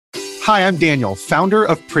Hi, I'm Daniel, founder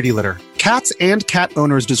of Pretty Litter. Cats and cat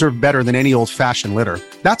owners deserve better than any old-fashioned litter.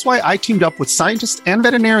 That's why I teamed up with scientists and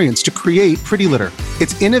veterinarians to create Pretty Litter.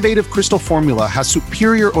 Its innovative crystal formula has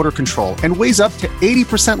superior odor control and weighs up to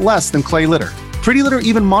 80% less than clay litter. Pretty Litter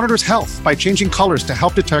even monitors health by changing colors to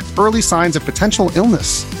help detect early signs of potential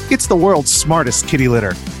illness. It's the world's smartest kitty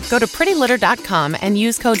litter. Go to prettylitter.com and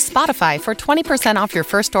use code SPOTIFY for 20% off your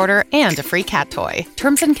first order and a free cat toy.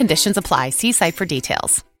 Terms and conditions apply. See site for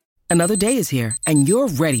details. Another day is here, and you're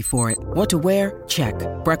ready for it. What to wear? Check.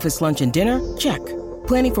 Breakfast, lunch, and dinner? Check.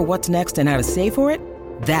 Planning for what's next and how to save for it?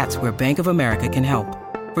 That's where Bank of America can help.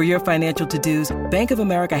 For your financial to-dos, Bank of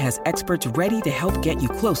America has experts ready to help get you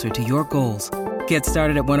closer to your goals. Get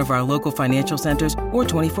started at one of our local financial centers or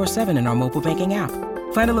 24/7 in our mobile banking app.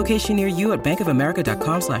 Find a location near you at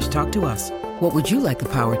bankofamerica.com/talktous. What would you like the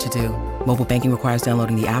power to do? Mobile banking requires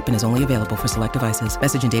downloading the app and is only available for select devices.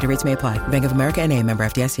 Message and data rates may apply. Bank of America N.A., member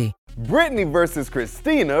FDIC. Britney versus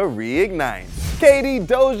Christina reignites. Katy,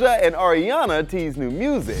 Doja, and Ariana tease new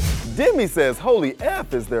music. Demi says Holy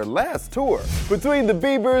F is their last tour. Between the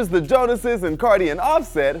Biebers, the Jonases, and Cardi and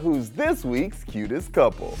Offset, who's this week's cutest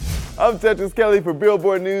couple? I'm Tetris Kelly for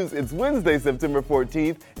Billboard News. It's Wednesday, September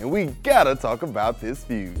 14th, and we gotta talk about this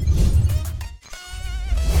feud.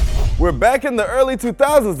 We're back in the early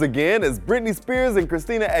 2000s again as Britney Spears and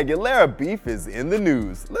Christina Aguilera beef is in the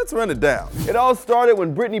news. Let's run it down. It all started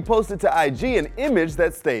when Britney posted to IG an image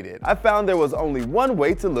that stated, "I found there was only one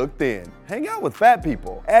way to look thin. Hang out with fat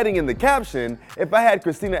people." Adding in the caption, "If I had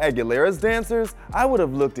Christina Aguilera's dancers, I would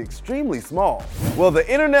have looked extremely small." Well,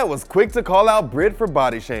 the internet was quick to call out Brit for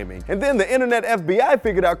body shaming. And then the internet FBI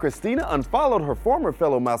figured out Christina unfollowed her former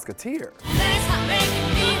fellow Mouseketeer.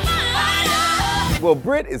 Well,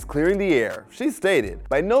 Brit is clearing the air. She stated,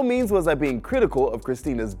 "By no means was I being critical of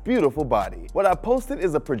Christina's beautiful body. What I posted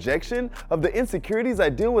is a projection of the insecurities I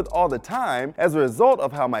deal with all the time as a result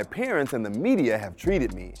of how my parents and the media have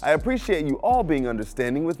treated me. I appreciate you all being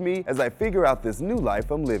understanding with me as I figure out this new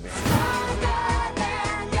life I'm living."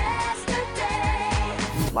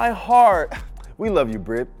 My heart. We love you,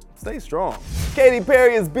 Brit. Stay strong. Katy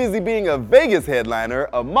Perry is busy being a Vegas headliner,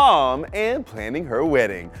 a mom, and planning her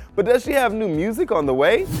wedding. But does she have new music on the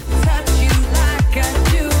way?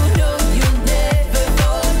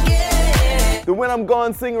 The When I'm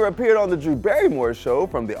Gone singer appeared on the Drew Barrymore show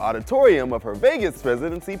from the auditorium of her Vegas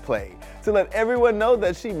residency play to let everyone know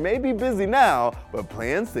that she may be busy now, but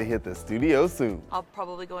plans to hit the studio soon. I'll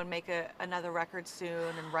probably go and make another record soon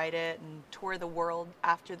and write it and tour the world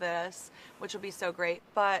after this, which will be so great.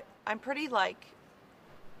 But I'm pretty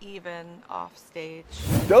even off stage.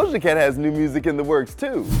 Doja Cat has new music in the works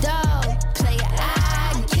too.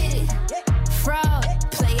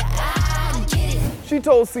 She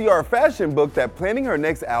told CR Fashion Book that planning her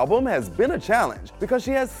next album has been a challenge because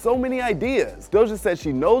she has so many ideas. Doja said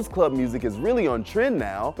she knows club music is really on trend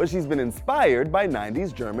now, but she's been inspired by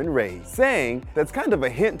 90s German rave, saying that's kind of a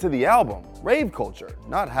hint to the album. Rave culture,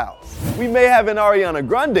 not house. We may have an Ariana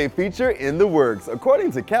Grande feature in the works,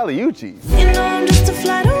 according to Kali Uchis. You know I'm just a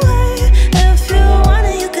flight away. If you want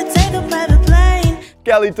it, you could take a private plane.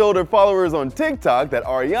 Kali told her followers on TikTok that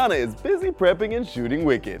Ariana is busy prepping and shooting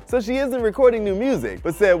Wicked, so she isn't recording new music,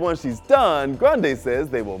 but said once she's done, Grande says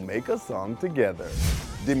they will make a song together.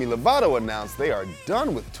 Demi Lovato announced they are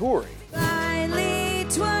done with touring.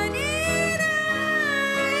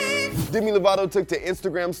 Demi Lovato took to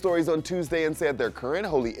Instagram stories on Tuesday and said their current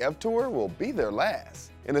Holy F tour will be their last.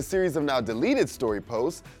 In a series of now deleted story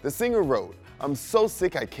posts, the singer wrote, "I'm so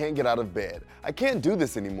sick I can't get out of bed. I can't do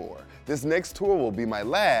this anymore. This next tour will be my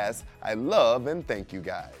last. I love and thank you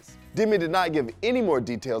guys." Demi did not give any more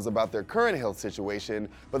details about their current health situation,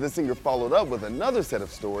 but the singer followed up with another set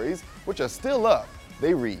of stories, which are still up.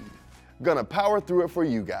 They read, "Gonna power through it for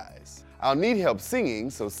you guys. I'll need help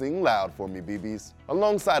singing, so sing loud for me, BBs."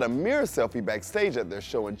 Alongside a mirror selfie backstage at their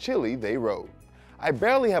show in Chile, they wrote, "I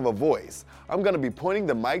barely have a voice. I'm gonna be pointing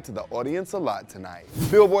the mic to the audience a lot tonight."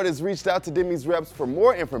 Billboard has reached out to Demi's reps for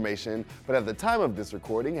more information, but at the time of this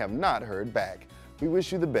recording have not heard back. We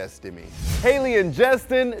wish you the best, Demi. Hailey and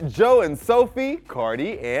Justin, Joe and Sophie,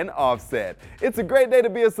 Cardi and Offset. It's a great day to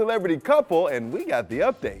be a celebrity couple, and we got the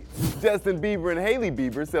updates. Justin Bieber and Hailey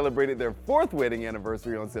Bieber celebrated their 4th wedding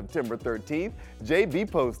anniversary on September 13th. JB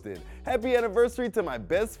posted, "Happy anniversary to my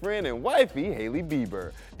best friend and wifey, Hailey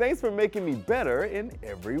Bieber. Thanks for making me better in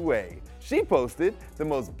every way." She posted, "The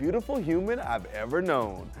most beautiful human I've ever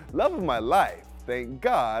known. Love of my life. Thank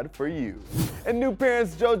God for you." And new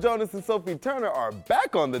parents Joe Jonas and Sophie Turner are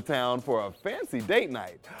back on the town for a fancy date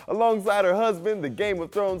night. Alongside her husband, the Game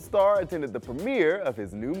of Thrones star attended the premiere of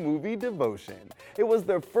his new movie, Devotion. It was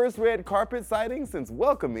their first red carpet sighting since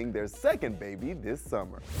welcoming their second baby this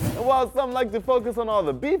summer. And while some like to focus on all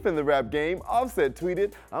the beef in the rap game, Offset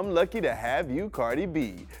tweeted, "I'm lucky to have you, Cardi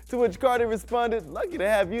B." To which Cardi responded, "Lucky to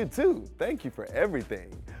have you too. Thank you for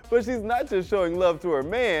everything." But she's not just showing love to her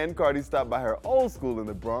man. Cardi stopped by her old school in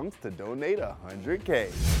the Bronx to donate $100K.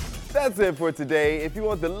 That's it for today. If you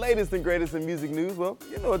want the latest and greatest in music news, well,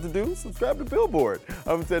 you know what to do. Subscribe to Billboard.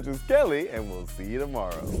 I'm Tetris Kelly, and we'll see you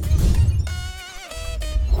tomorrow.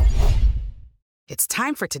 It's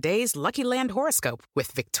time for today's Lucky Land horoscope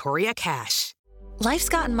with Victoria Cash. Life's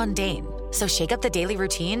gotten mundane, so shake up the daily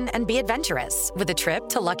routine and be adventurous with a trip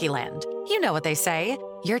to Lucky Land. You know what they say,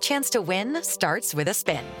 your chance to win starts with a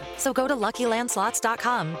spin. So go to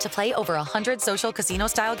LuckyLandSlots.com to play over 100 social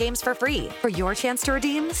casino-style games for free for your chance to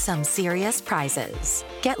redeem some serious prizes.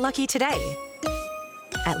 Get lucky today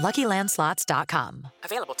at LuckyLandSlots.com.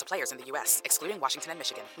 Available to players in the U.S., excluding Washington and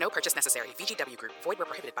Michigan. No purchase necessary. VGW Group. Void where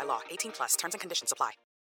prohibited by law. 18+. Terms and conditions apply.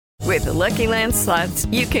 With the Lucky Land Slots,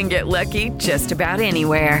 you can get lucky just about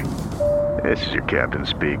anywhere. This is your captain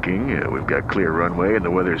speaking. We've got clear runway and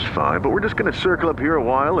the weather's fine, but we're just going to circle up here a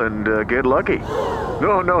while and get lucky.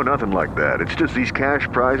 No, nothing like that. It's just these cash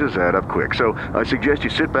prizes add up quick. So I suggest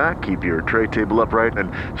you sit back, keep your tray table upright,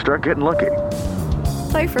 and start getting lucky.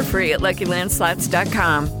 Play for free at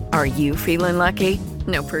LuckyLandSlots.com. Are you feeling lucky?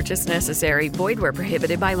 No purchase necessary. Void where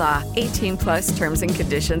prohibited by law. 18+ terms and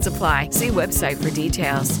conditions apply. See website for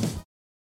details.